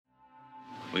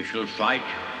We shall fight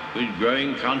with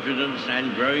growing confidence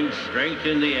and growing strength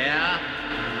in the air.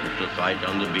 We shall fight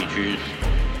on the beaches.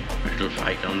 We shall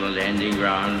fight on the landing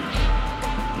grounds.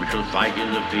 We shall fight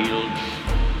in the fields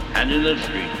and in the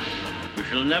streets. We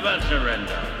shall never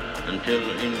surrender until,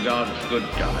 in God's good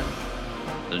time,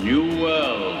 the new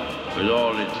world, with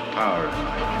all its power and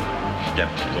might,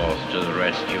 steps forth to the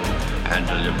rescue and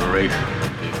the liberation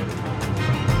of people.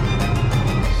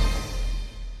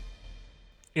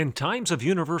 In times of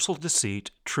universal deceit,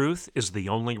 truth is the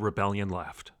only rebellion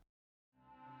left.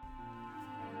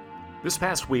 This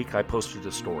past week, I posted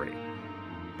a story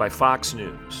by Fox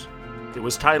News. It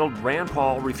was titled, "Rand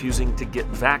Paul Refusing to Get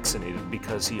Vaccinated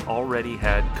Because He Already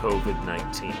Had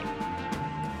COVID-19.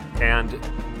 And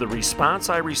the response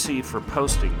I received for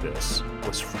posting this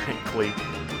was frankly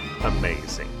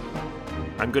amazing.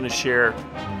 I'm going to share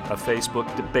a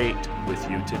Facebook debate with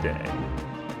you today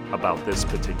about this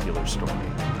particular story.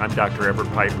 I'm Dr. Everett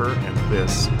Piper, and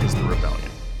this is The Rebellion.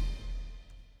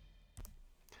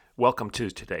 Welcome to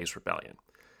today's Rebellion.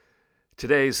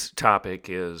 Today's topic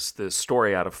is this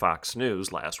story out of Fox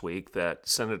News last week that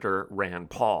Senator Rand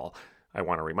Paul, I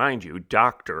want to remind you,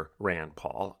 Dr. Rand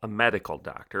Paul, a medical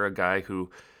doctor, a guy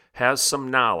who has some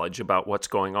knowledge about what's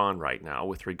going on right now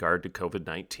with regard to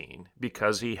COVID-19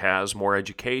 because he has more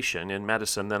education in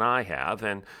medicine than I have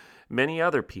and many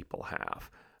other people have.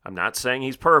 I'm not saying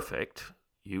he's perfect.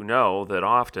 You know that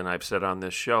often I've said on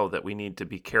this show that we need to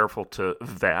be careful to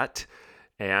vet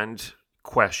and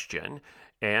question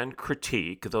and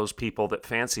critique those people that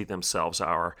fancy themselves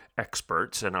our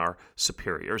experts and our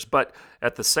superiors. But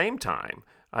at the same time,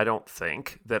 I don't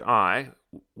think that I,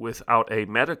 without a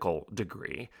medical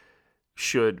degree,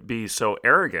 should be so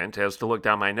arrogant as to look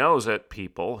down my nose at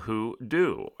people who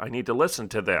do. I need to listen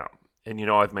to them. And you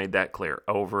know, I've made that clear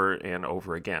over and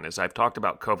over again. As I've talked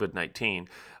about COVID-19,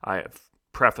 I have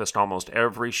prefaced almost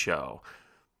every show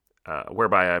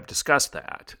whereby I've discussed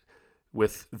that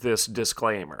with this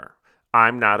disclaimer.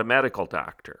 I'm not a medical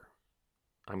doctor.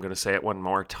 I'm going to say it one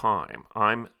more time.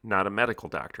 I'm not a medical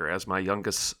doctor. As my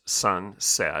youngest son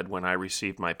said when I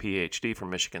received my PhD from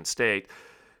Michigan State,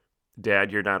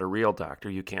 "Dad, you're not a real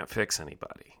doctor. You can't fix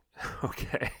anybody."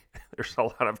 Okay, there's a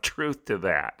lot of truth to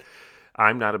that.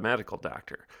 I'm not a medical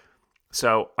doctor.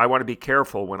 So I want to be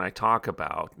careful when I talk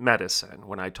about medicine,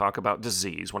 when I talk about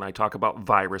disease, when I talk about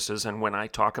viruses, and when I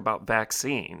talk about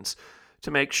vaccines, to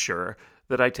make sure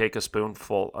that I take a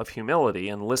spoonful of humility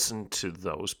and listen to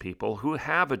those people who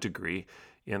have a degree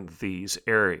in these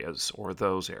areas or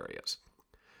those areas.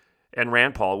 And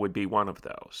Rand Paul would be one of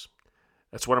those.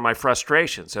 That's one of my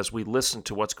frustrations as we listen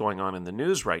to what's going on in the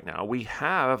news right now. We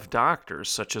have doctors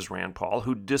such as Rand Paul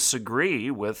who disagree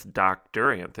with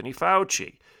Dr. Anthony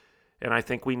Fauci. And I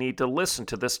think we need to listen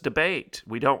to this debate.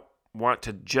 We don't want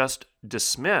to just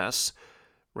dismiss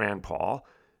Rand Paul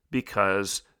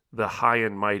because the high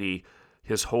and mighty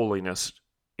His Holiness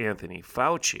Anthony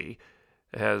Fauci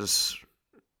has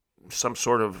some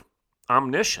sort of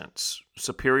omniscience,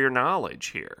 superior knowledge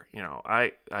here. You know,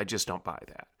 I just don't buy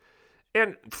that.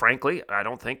 And frankly, I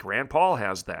don't think Rand Paul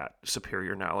has that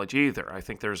superior knowledge either. I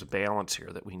think there's a balance here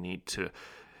that we need to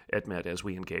admit as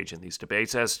we engage in these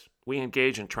debates, as we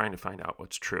engage in trying to find out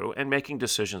what's true and making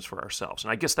decisions for ourselves.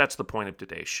 And I guess that's the point of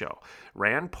today's show.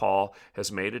 Rand Paul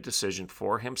has made a decision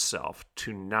for himself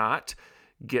to not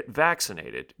get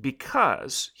vaccinated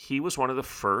because he was one of the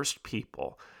first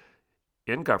people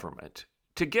in government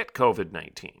to get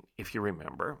COVID-19. If you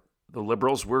remember, the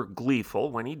liberals were gleeful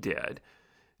when he did.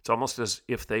 It's almost as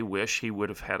if they wish he would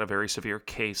have had a very severe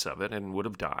case of it and would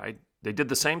have died. They did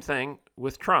the same thing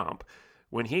with Trump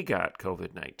when he got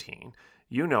COVID-19.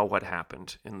 You know what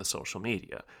happened in the social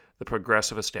media. The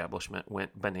progressive establishment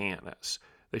went bananas.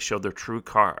 They showed their true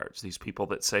cards. These people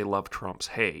that say love Trump's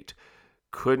hate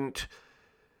couldn't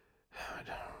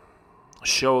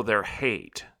show their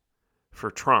hate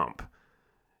for Trump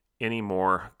any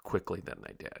more quickly than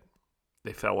they did.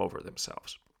 They fell over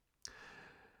themselves.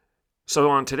 So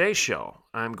on today's show,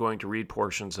 I'm going to read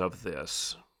portions of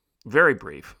this very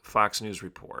brief Fox News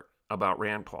report about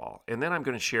Rand Paul, and then I'm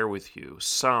going to share with you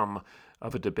some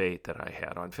of a debate that I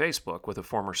had on Facebook with a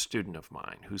former student of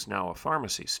mine who's now a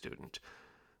pharmacy student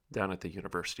down at the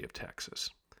University of Texas.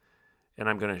 And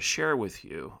I'm going to share with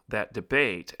you that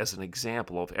debate as an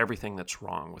example of everything that's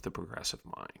wrong with the progressive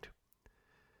mind.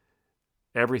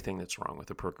 Everything that's wrong with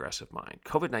the progressive mind.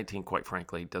 COVID-19, quite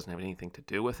frankly, doesn't have anything to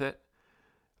do with it.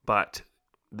 But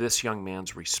this young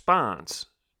man's response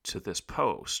to this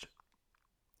post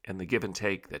and the give and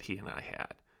take that he and I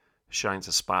had shines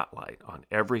a spotlight on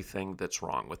everything that's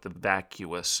wrong with the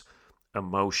vacuous,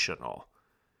 emotional,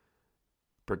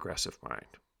 progressive mind.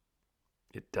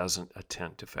 It doesn't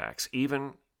attend to facts,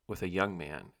 even with a young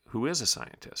man who is a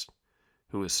scientist,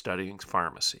 who is studying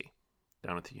pharmacy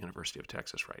down at the University of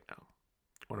Texas right now,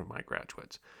 one of my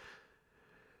graduates.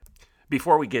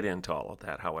 Before we get into all of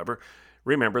that, however,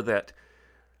 remember that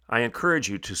I encourage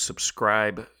you to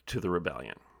subscribe to The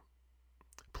Rebellion.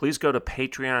 Please go to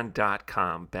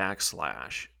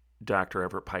patreon.com/Dr.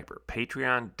 Everett Piper.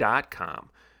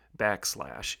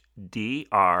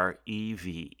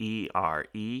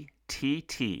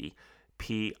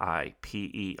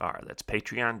 patreon.com/DREVERETTPIPER. That's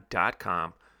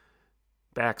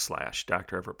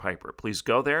patreon.com/Dr. Everett Piper. Please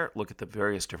go there, look at the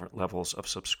various different levels of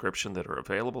subscription that are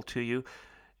available to you,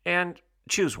 and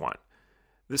choose one.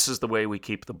 This is the way we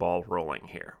keep the ball rolling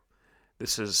here.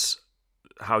 This is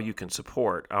how you can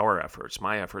support our efforts,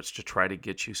 my efforts, to try to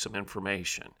get you some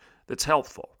information that's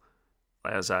helpful.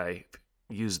 As I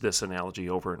use this analogy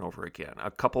over and over again,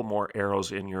 a couple more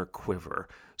arrows in your quiver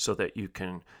so that you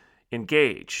can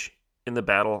engage in the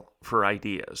battle for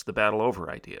ideas, the battle over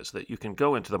ideas, that you can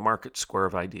go into the market square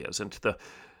of ideas, into the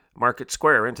market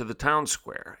square, into the town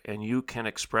square, and you can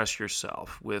express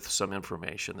yourself with some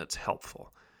information that's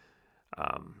helpful.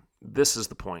 This is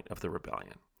the point of the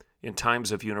rebellion. In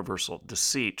times of universal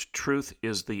deceit, truth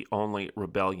is the only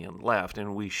rebellion left,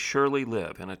 and we surely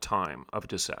live in a time of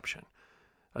deception,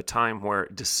 a time where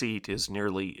deceit is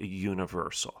nearly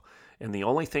universal. And the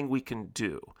only thing we can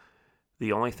do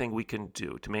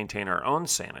to maintain our own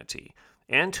sanity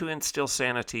and to instill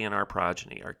sanity in our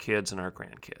progeny, our kids and our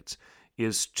grandkids,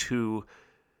 is to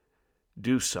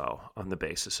do so on the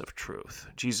basis of truth.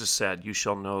 Jesus said, "You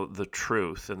shall know the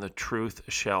truth, and the truth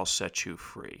shall set you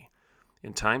free."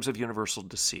 In times of universal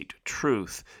deceit,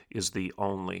 truth is the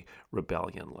only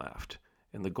rebellion left.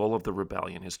 And the goal of the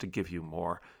rebellion is to give you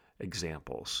more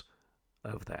examples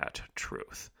of that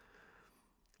truth.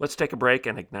 Let's take a break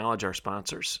and acknowledge our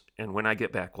sponsors. And when I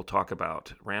get back, we'll talk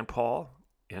about Rand Paul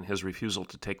and his refusal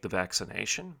to take the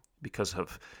vaccination because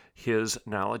of his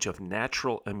knowledge of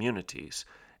natural immunities,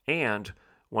 and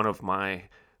one of my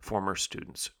former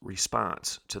students'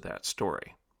 response to that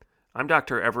story. I'm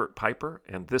Dr. Everett Piper,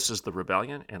 and this is The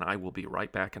Rebellion, and I will be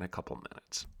right back in a couple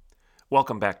minutes.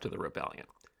 Welcome back to The Rebellion.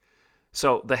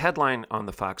 So the headline on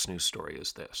the Fox News story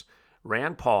is this: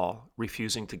 Rand Paul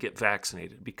refusing to get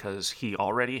vaccinated because he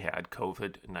already had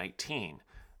COVID-19.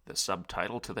 The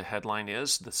subtitle to the headline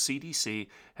is, "The CDC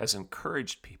has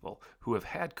encouraged people who have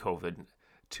had COVID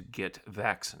to get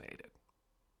vaccinated."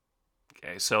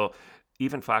 Okay, so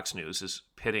even Fox News is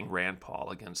pitting Rand Paul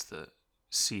against the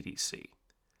CDC.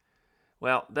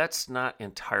 Well, that's not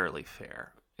entirely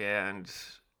fair, and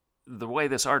the way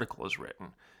this article is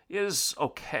written is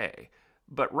okay,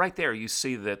 but right there you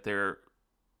see that they're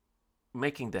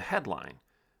making the headline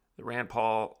that Rand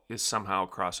Paul is somehow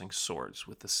crossing swords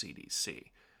with the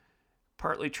CDC.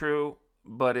 Partly true,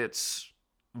 but it's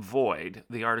void.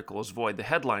 The article is void. The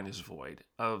headline is void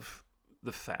of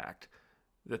the fact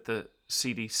that the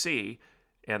CDC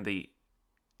and the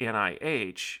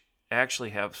NIH actually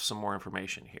have some more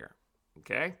information here.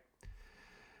 Okay?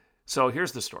 So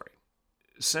here's the story.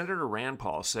 Senator Rand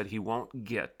Paul said he won't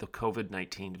get the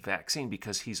COVID-19 vaccine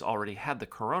because he's already had the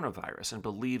coronavirus and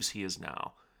believes he is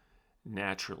now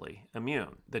naturally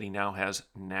immune, that he now has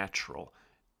natural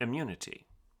immunity.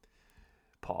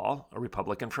 Paul, a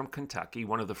Republican from Kentucky,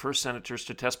 one of the first senators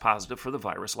to test positive for the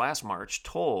virus last March,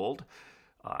 told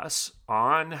us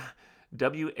on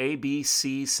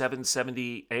WABC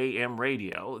 770 AM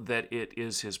radio that it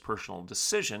is his personal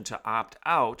decision to opt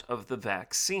out of the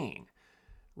vaccine.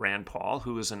 Rand Paul,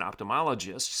 who is an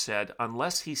ophthalmologist, said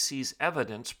unless he sees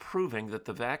evidence proving that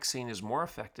the vaccine is more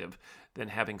effective than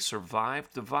having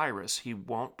survived the virus, he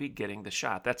won't be getting the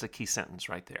shot. That's a key sentence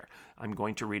right there. I'm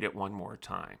going to read it one more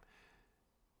time.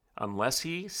 Unless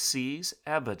he sees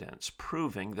evidence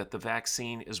proving that the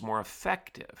vaccine is more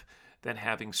effective than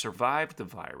having survived the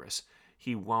virus,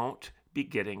 he won't be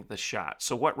getting the shot.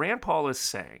 So what Rand Paul is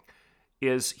saying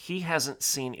is he hasn't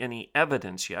seen any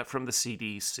evidence yet from the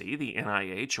CDC, the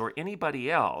NIH, or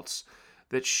anybody else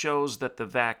that shows that the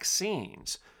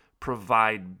vaccines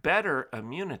provide better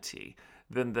immunity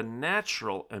than the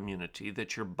natural immunity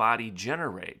that your body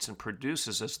generates and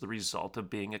produces as the result of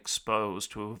being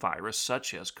exposed to a virus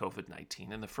such as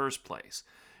COVID-19 in the first place.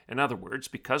 In other words,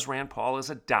 because Rand Paul is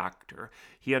a doctor,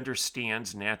 he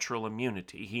understands natural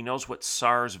immunity. He knows what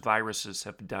SARS viruses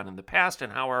have done in the past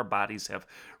and how our bodies have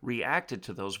reacted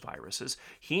to those viruses.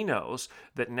 He knows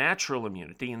that natural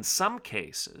immunity, in some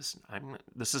cases,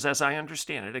 this is as I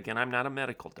understand it, again, I'm not a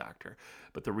medical doctor,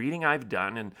 but the reading I've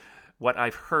done and what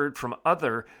I've heard from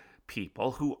other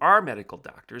people who are medical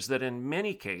doctors that in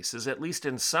many cases, at least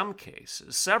in some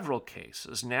cases, several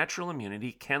cases, natural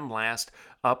immunity can last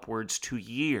upwards to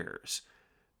years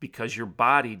because your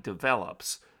body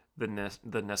develops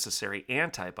the necessary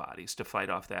antibodies to fight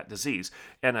off that disease.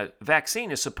 And a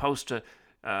vaccine is supposed to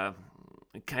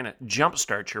kind of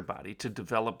jumpstart your body to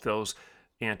develop those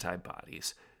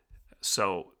antibodies.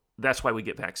 So that's why we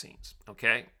get vaccines,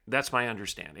 okay? That's my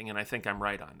understanding, and I think I'm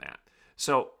right on that.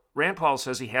 So Rand Paul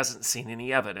says he hasn't seen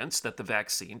any evidence that the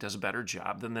vaccine does a better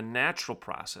job than the natural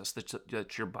process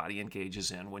that your body engages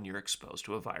in when you're exposed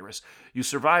to a virus. You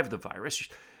survive the virus.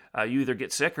 You either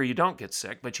get sick or you don't get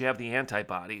sick, but you have the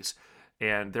antibodies,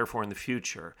 and therefore in the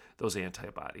future, those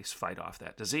antibodies fight off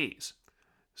that disease.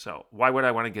 So why would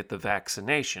I want to get the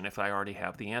vaccination if I already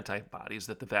have the antibodies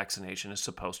that the vaccination is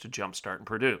supposed to jumpstart and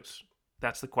produce?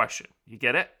 That's the question. You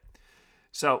get it?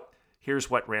 So here's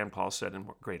what Rand Paul said in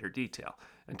greater detail.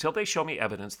 Until they show me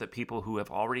evidence that people who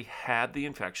have already had the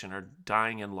infection are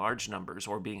dying in large numbers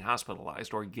or being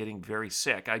hospitalized or getting very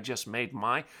sick, I just made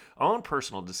my own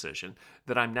personal decision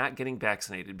that I'm not getting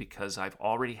vaccinated because I've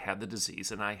already had the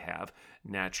disease and I have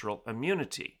natural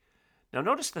immunity. Now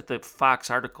notice that the Fox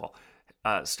article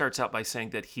starts out by saying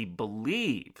that he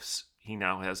believes he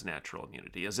now has natural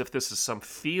immunity, as if this is some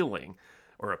feeling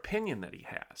or opinion that he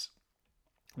has.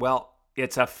 Well,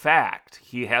 it's a fact.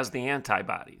 He has the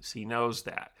antibodies. He knows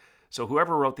that. So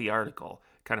whoever wrote the article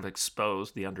kind of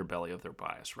exposed the underbelly of their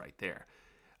bias right there.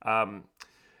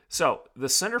 So the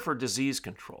Center for Disease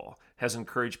Control has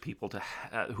encouraged people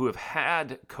who have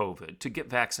had COVID to get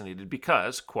vaccinated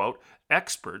because, quote,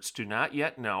 experts do not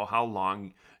yet know how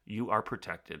long you are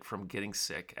protected from getting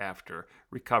sick after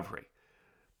recovery.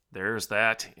 There's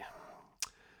that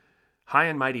high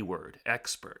and mighty word,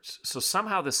 experts. So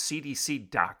somehow the CDC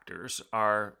doctors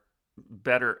are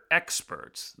better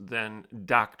experts than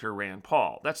Dr. Rand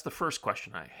Paul. That's the first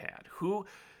question I had. Who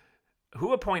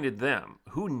appointed them?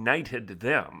 Who knighted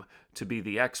them to be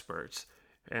the experts?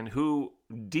 And who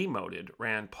demoted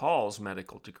Rand Paul's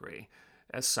medical degree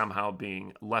as somehow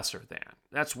being lesser than?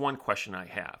 That's one question I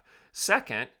have.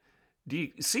 Second, do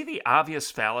you see the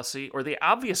obvious fallacy or the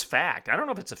obvious fact? I don't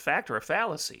know if it's a fact or a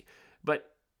fallacy,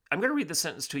 but I'm going to read the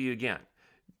sentence to you again.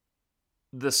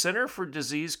 The Center for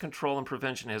Disease Control and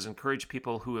Prevention has encouraged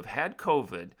people who have had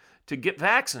COVID to get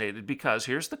vaccinated because,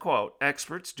 here's the quote,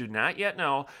 experts do not yet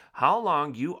know how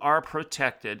long you are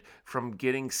protected from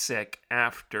getting sick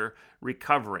after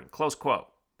recovering, close quote.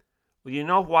 Well, you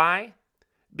know why?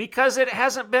 Because it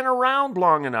hasn't been around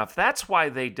long enough. That's why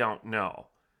they don't know.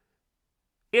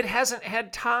 It hasn't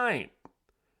had time.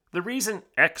 The reason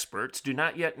experts do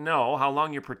not yet know how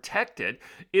long you're protected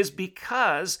is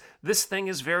because this thing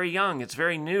is very young. It's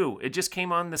very new. It just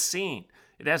came on the scene.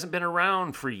 It hasn't been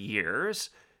around for years.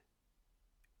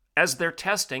 As they're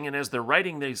testing and as they're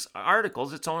writing these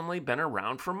articles, it's only been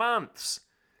around for months.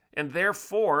 And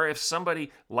therefore, if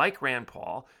somebody like Rand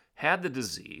Paul had the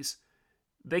disease,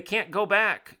 they can't go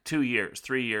back 2 years,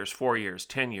 3 years, 4 years,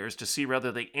 10 years to see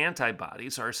whether the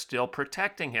antibodies are still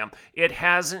protecting him. It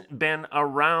hasn't been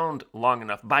around long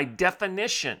enough. By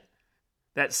definition,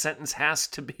 that sentence has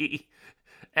to be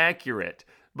accurate,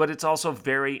 but it's also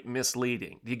very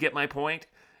misleading. Do you get my point?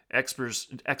 Experts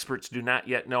do not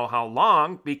yet know how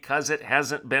long because it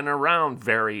hasn't been around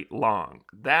very long.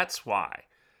 That's why.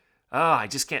 I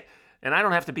just can't. And I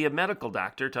don't have to be a medical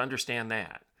doctor to understand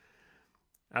that.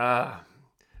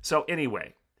 So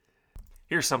anyway,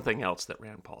 here's something else that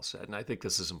Rand Paul said, and I think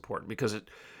this is important because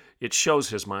it shows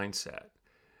his mindset.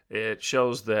 It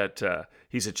shows that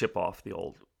he's a chip off the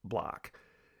old block,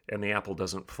 and the apple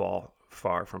doesn't fall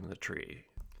far from the tree,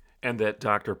 and that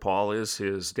Dr. Paul is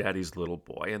his daddy's little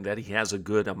boy, and that he has a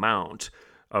good amount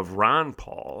of Ron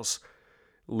Paul's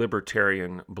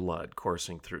libertarian blood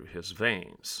coursing through his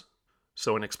veins.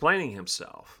 So in explaining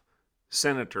himself,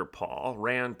 Senator Paul,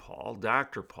 Rand Paul,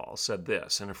 Dr. Paul said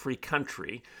this: in a free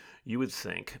country, you would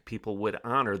think people would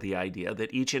honor the idea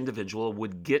that each individual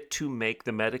would get to make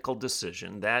the medical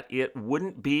decision, that it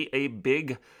wouldn't be a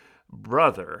big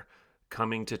brother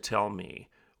coming to tell me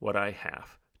what I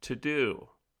have to do.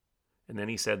 And then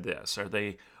he said this: are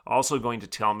they also going to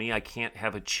tell me I can't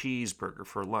have a cheeseburger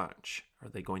for lunch? Are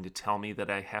they going to tell me that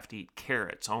I have to eat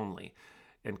carrots only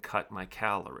and cut my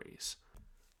calories?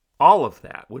 All of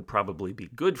that would probably be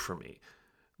good for me,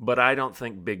 but I don't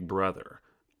think Big Brother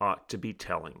ought to be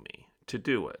telling me to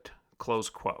do it.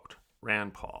 Close quote.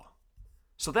 Rand Paul.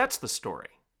 So that's the story.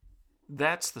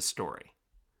 That's the story.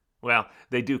 Well,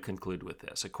 they do conclude with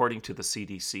this. According to the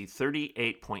CDC,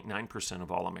 38.9%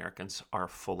 of all Americans are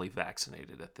fully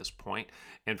vaccinated at this point,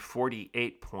 and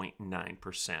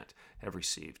 48.9% have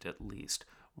received at least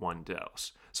one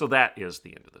dose. So that is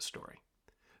the end of the story.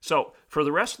 So for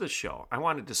the rest of the show, I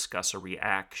want to discuss a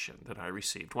reaction that I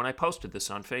received when I posted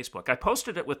this on Facebook. I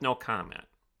posted it with no comment.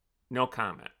 No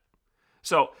comment.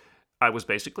 So I was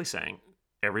basically saying,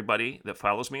 everybody that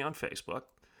follows me on Facebook,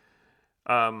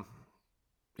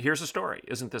 here's a story.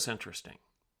 Isn't this interesting?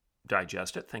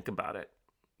 Digest it, think about it,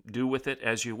 do with it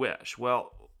as you wish.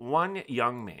 Well, one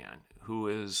young man who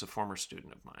is a former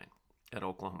student of mine at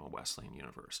Oklahoma Wesleyan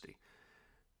University,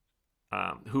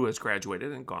 who has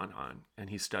graduated and gone on, and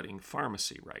he's studying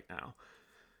pharmacy right now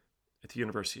at the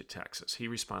University of Texas. He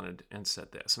responded and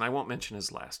said this, and I won't mention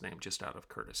his last name just out of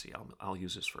courtesy. I'll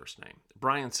use his first name.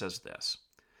 Brian says this.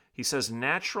 He says,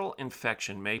 natural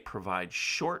infection may provide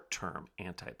short-term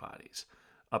antibodies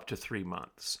up to 3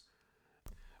 months,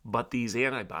 but these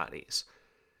antibodies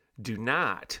do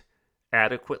not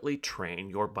adequately train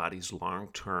your body's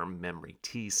long-term memory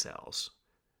T cells,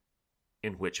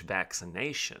 in which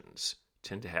vaccinations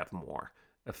tend to have more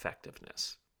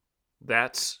effectiveness.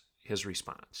 That's his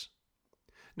response.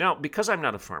 Now, because I'm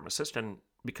not a pharmacist and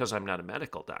because I'm not a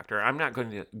medical doctor, I'm not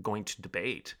going to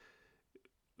debate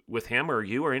with him or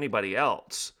you or anybody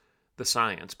else the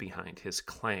science behind his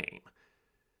claim.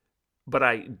 But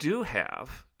I do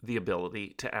have the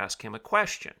ability to ask him a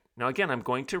question. Now, again, I'm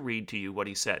going to read to you what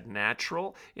he said.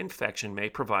 Natural infection may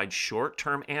provide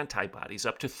short-term antibodies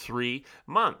up to 3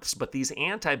 months, but these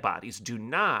antibodies do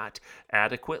not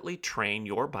adequately train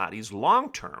your body's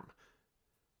long-term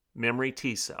memory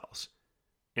T cells,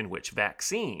 in which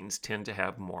vaccines tend to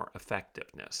have more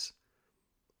effectiveness.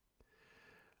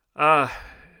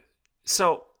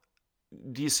 So,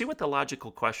 do you see what the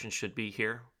logical question should be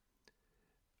here?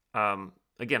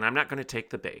 Again, I'm not going to take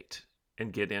the bait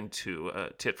and get into a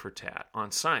tit for tat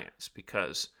on science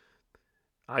because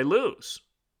I lose.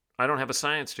 I don't have a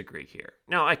science degree here.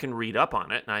 Now, I can read up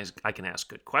on it and I can ask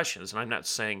good questions. And I'm not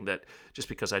saying that just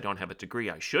because I don't have a degree,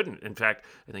 I shouldn't. In fact,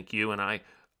 I think you and I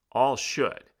all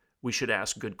should. We should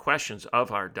ask good questions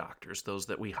of our doctors, those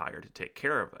that we hire to take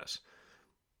care of us.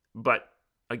 But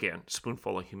again,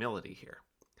 spoonful of humility here.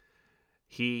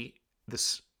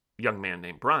 This young man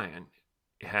named Brian,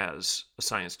 has a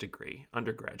science degree,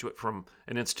 undergraduate, from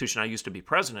an institution I used to be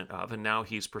president of, and now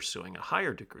he's pursuing a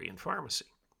higher degree in pharmacy.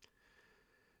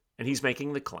 And he's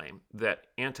making the claim that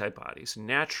antibodies,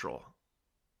 natural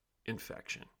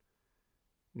infection,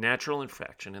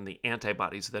 and the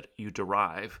antibodies that you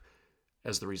derive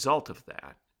as the result of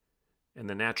that, and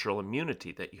the natural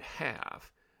immunity that you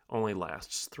have, only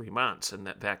lasts 3 months, and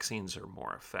that vaccines are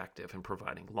more effective in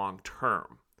providing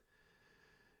long-term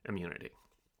immunity.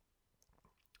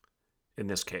 In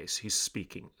this case, he's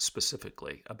speaking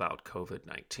specifically about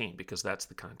COVID-19 because that's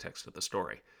the context of the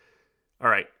story. All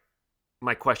right,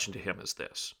 my question to him is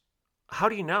this. How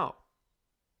do you know?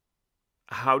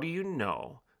 How do you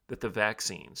know that the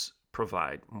vaccines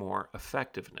provide more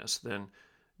effectiveness than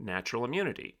natural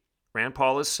immunity? Rand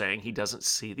Paul is saying he doesn't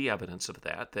see the evidence of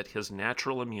that his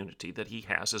natural immunity that he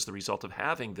has as the result of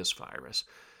having this virus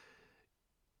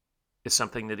is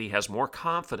something that he has more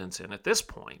confidence in at this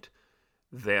point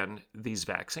than these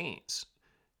vaccines.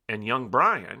 And young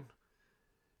Brian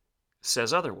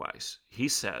says otherwise. He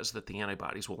says that the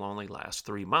antibodies will only last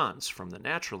 3 months from the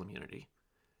natural immunity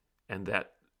and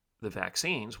that the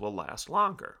vaccines will last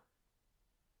longer.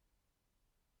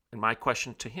 And my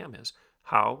question to him is,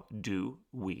 how do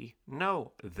we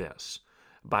know this?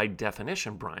 By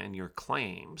definition, Brian, your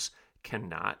claims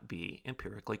cannot be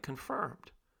empirically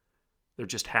confirmed. There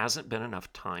just hasn't been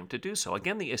enough time to do so.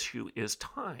 Again, the issue is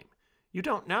time. You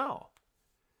don't know.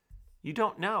 You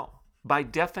don't know. By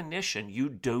definition, you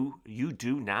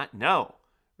do not know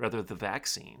whether the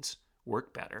vaccines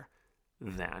work better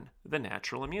than the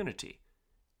natural immunity.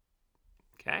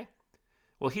 Okay?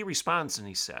 Well, he responds and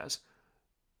he says,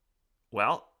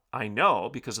 well, I know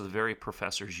because of the very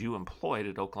professors you employed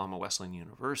at Oklahoma Wesleyan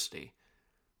University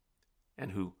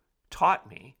and who taught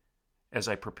me as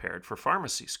I prepared for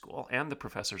pharmacy school and the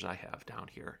professors I have down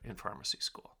here in pharmacy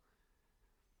school.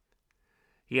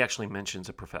 He actually mentions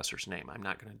a professor's name. I'm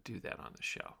not going to do that on the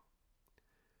show.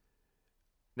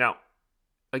 Now,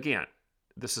 again,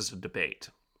 this is a debate.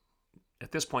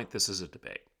 At this point, this is a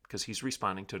debate because he's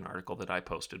responding to an article that I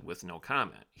posted with no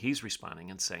comment. He's responding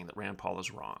and saying that Rand Paul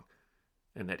is wrong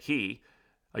and that he,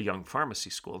 a young pharmacy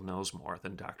school, knows more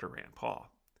than Dr. Rand Paul.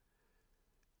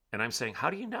 And I'm saying, how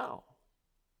do you know?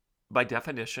 By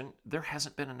definition, there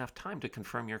hasn't been enough time to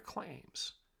confirm your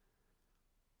claims.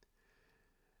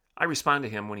 I respond to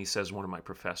him when he says one of my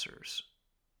professors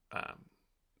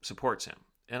supports him.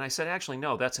 And I said, actually,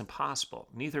 no, that's impossible.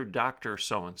 Neither Dr.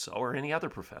 So-and-so or any other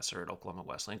professor at Oklahoma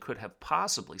Wesleyan could have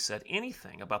possibly said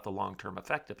anything about the long-term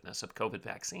effectiveness of COVID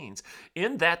vaccines,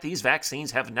 in that these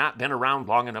vaccines have not been around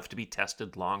long enough to be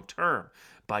tested long-term.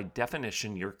 By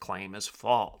definition, your claim is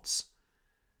false.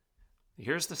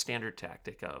 Here's the standard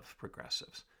tactic of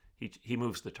progressives. He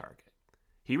moves the target.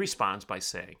 He responds by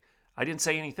saying, I didn't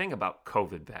say anything about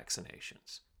COVID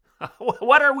vaccinations.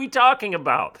 What are we talking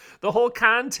about? The whole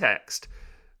context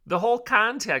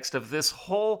of this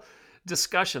whole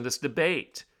discussion, this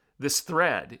debate, this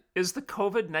thread is the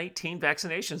COVID-19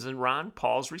 vaccinations and Ron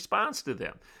Paul's response to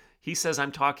them. He says,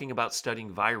 I'm talking about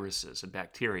studying viruses and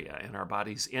bacteria and our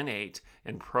body's innate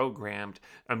and programmed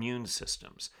immune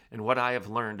systems and what I have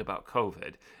learned about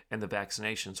COVID and the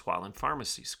vaccinations while in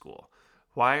pharmacy school.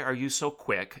 Why are you so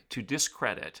quick to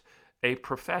discredit a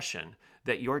profession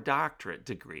that your doctorate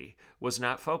degree was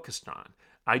not focused on?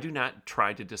 I do not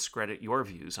try to discredit your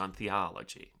views on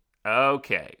theology.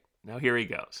 Okay, now here he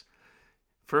goes.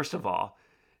 First of all,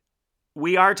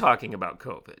 we are talking about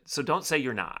COVID, so don't say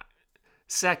you're not.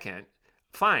 Second,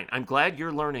 fine, I'm glad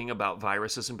you're learning about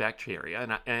viruses and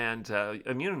bacteria and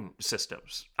immune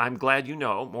systems. I'm glad you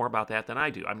know more about that than I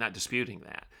do. I'm not disputing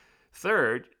that.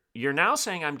 Third, you're now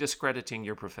saying I'm discrediting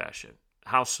your profession.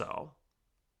 How so?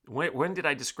 When did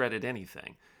I discredit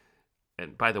anything?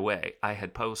 And by the way, I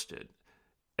had posted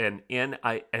an NIH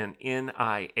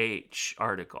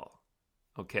article.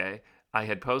 Okay? I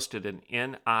had posted an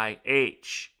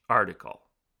NIH article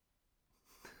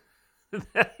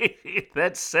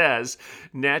that says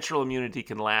natural immunity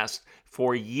can last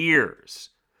for years.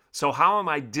 So how am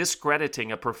I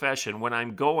discrediting a profession when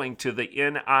I'm going to the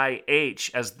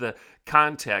NIH as the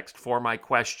context for my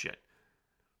question?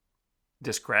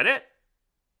 Discredit?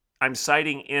 I'm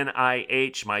citing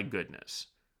NIH, my goodness.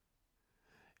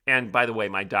 And by the way,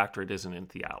 my doctorate isn't in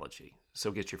theology,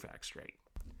 so get your facts straight.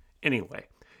 Anyway,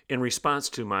 in response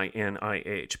to my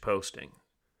NIH posting,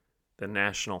 the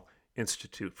National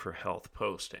Institute for Health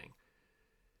posting,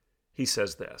 he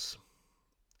says this: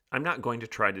 I'm not going to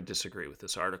try to disagree with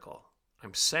this article.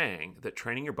 I'm saying that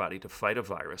training your body to fight a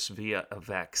virus via a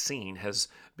vaccine has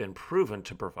been proven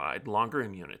to provide longer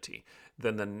immunity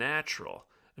than the natural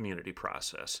immunity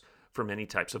process for many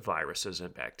types of viruses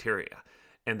and bacteria,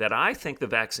 and that I think the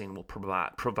vaccine will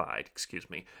provide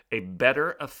a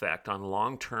better effect on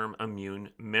long-term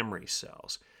immune memory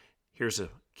cells. Here's a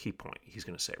key point he's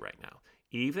going to say right now.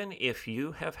 Even if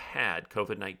you have had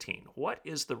COVID-19, what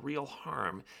is the real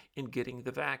harm in getting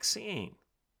the vaccine?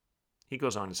 He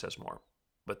goes on and says more,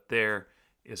 but there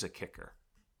is a kicker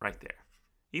right there.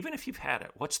 Even if you've had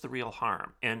it, what's the real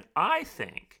harm? And I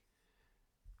think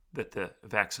that the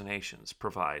vaccinations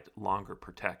provide longer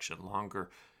protection, longer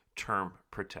term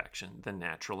protection than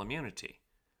natural immunity.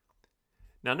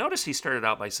 Now, notice he started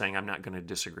out by saying, I'm not going to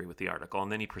disagree with the article,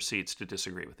 and then he proceeds to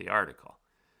disagree with the article.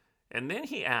 And then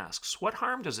he asks, what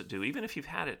harm does it do, even if you've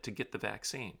had it, to get the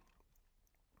vaccine?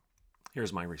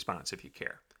 Here's my response, if you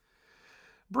care.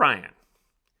 Brian,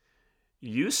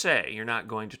 you say you're not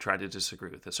going to try to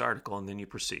disagree with this article, and then you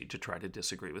proceed to try to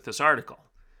disagree with this article.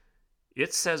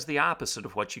 It says the opposite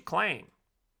of what you claim.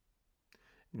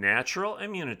 Natural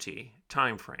immunity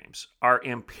timeframes are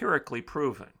empirically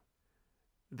proven.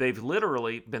 They've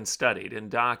literally been studied and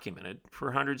documented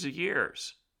for hundreds of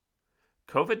years.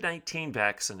 COVID-19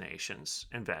 vaccinations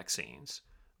and vaccines,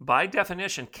 by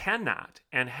definition, cannot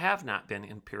and have not been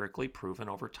empirically proven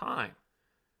over time.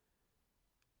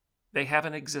 They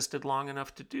haven't existed long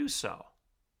enough to do so.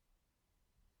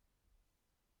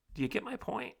 Do you get my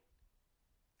point?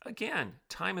 Again,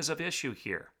 time is of issue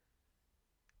here.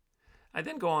 I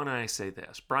then go on and I say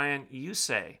this. Brian, you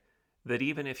say that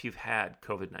even if you've had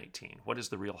COVID-19, what is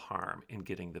the real harm in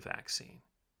getting the vaccine?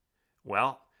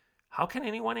 Well, how can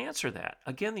anyone answer that?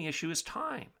 Again, the issue is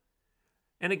time.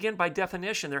 And again, by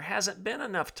definition, there hasn't been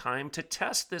enough time to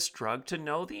test this drug to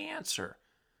know the answer.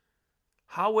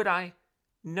 How would I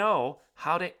know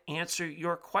how to answer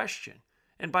your question?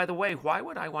 And by the way, why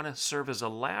would I want to serve as a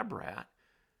lab rat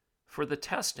for the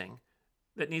testing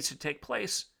that needs to take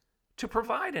place to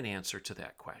provide an answer to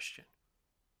that question?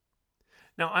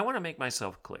 Now, I want to make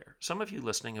myself clear. Some of you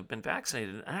listening have been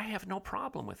vaccinated, and I have no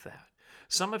problem with that.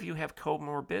 Some of you have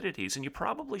comorbidities, and you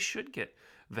probably should get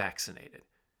vaccinated.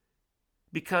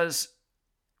 Because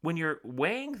when you're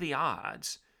weighing the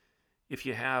odds, if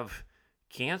you have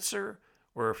cancer,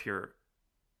 or if you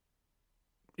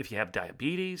have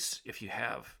diabetes, if you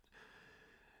have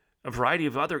a variety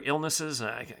of other illnesses,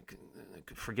 I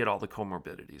forget all the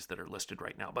comorbidities that are listed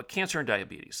right now, but cancer and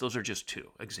diabetes, those are just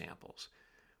two examples.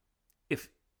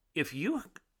 If you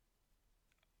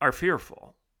are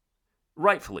fearful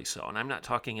rightfully so, and I'm not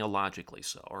talking illogically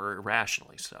so or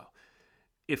irrationally so.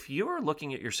 If you're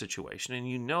looking at your situation and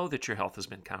you know that your health has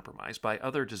been compromised by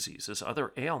other diseases,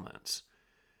 other ailments,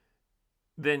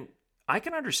 then I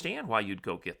can understand why you'd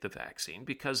go get the vaccine,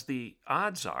 because the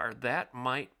odds are that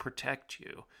might protect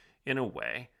you in a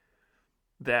way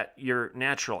that your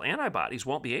natural antibodies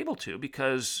won't be able to,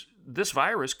 because this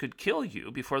virus could kill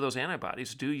you before those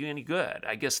antibodies do you any good.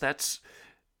 I guess that's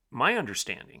my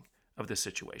understanding of the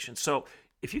situation. So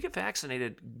if you get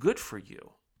vaccinated, good for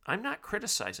you. I'm not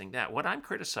criticizing that. What I'm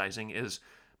criticizing is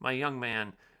my young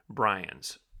man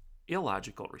Brian's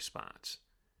illogical response,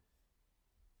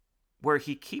 where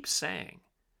he keeps saying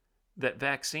that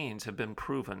vaccines have been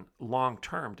proven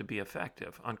long-term to be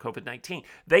effective on COVID-19.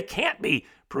 They can't be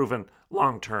proven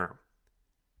long-term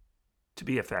to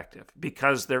be effective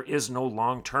because there is no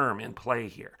long-term in play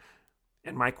here.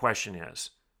 And my question is,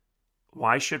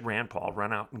 why should Rand Paul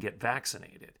run out and get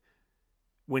vaccinated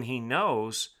when he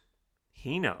knows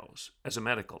as a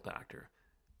medical doctor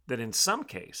that in some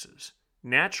cases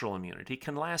natural immunity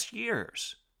can last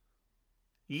years?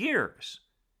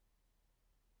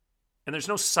 And there's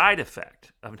no side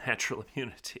effect of natural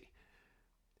immunity.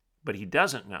 But he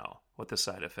doesn't know what the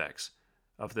side effects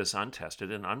of this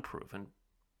untested and unproven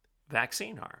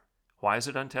vaccine are. Why is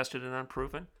it untested and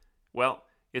unproven? Well,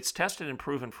 it's tested and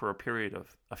proven for a period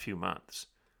of a few months,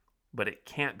 but it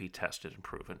can't be tested and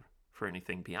proven for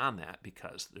anything beyond that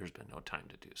because there's been no time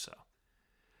to do so.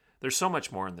 There's so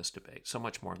much more in this debate, so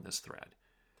much more in this thread.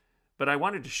 But I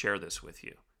wanted to share this with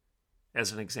you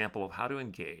as an example of how to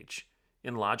engage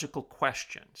in logical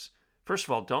questions. First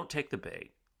of all, don't take the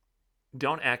bait.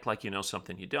 Don't act like you know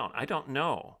something you don't. I don't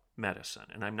know medicine,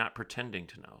 and I'm not pretending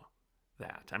to know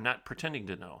that. I'm not pretending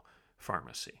to know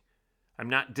pharmacy. I'm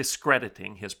not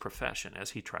discrediting his profession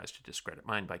as he tries to discredit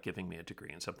mine by giving me a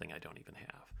degree in something I don't even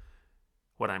have.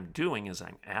 What I'm doing is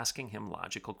I'm asking him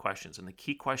logical questions, and the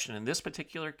key question in this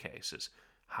particular case is,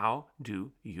 how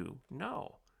do you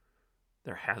know?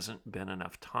 There hasn't been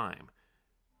enough time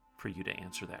for you to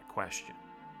answer that question.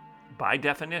 By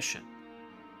definition,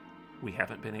 we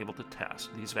haven't been able to test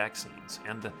these vaccines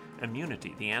and the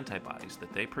immunity, the antibodies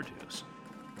that they produce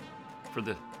for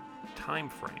the time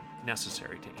frame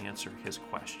necessary to answer his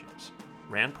questions.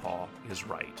 Rand Paul is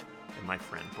right, and my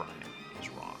friend Brian is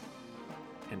wrong.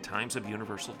 In times of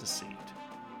universal deceit,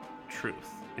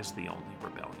 truth is the only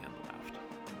rebellion left.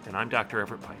 And I'm Dr.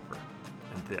 Everett Piper,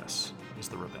 and this is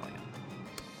The Rebellion.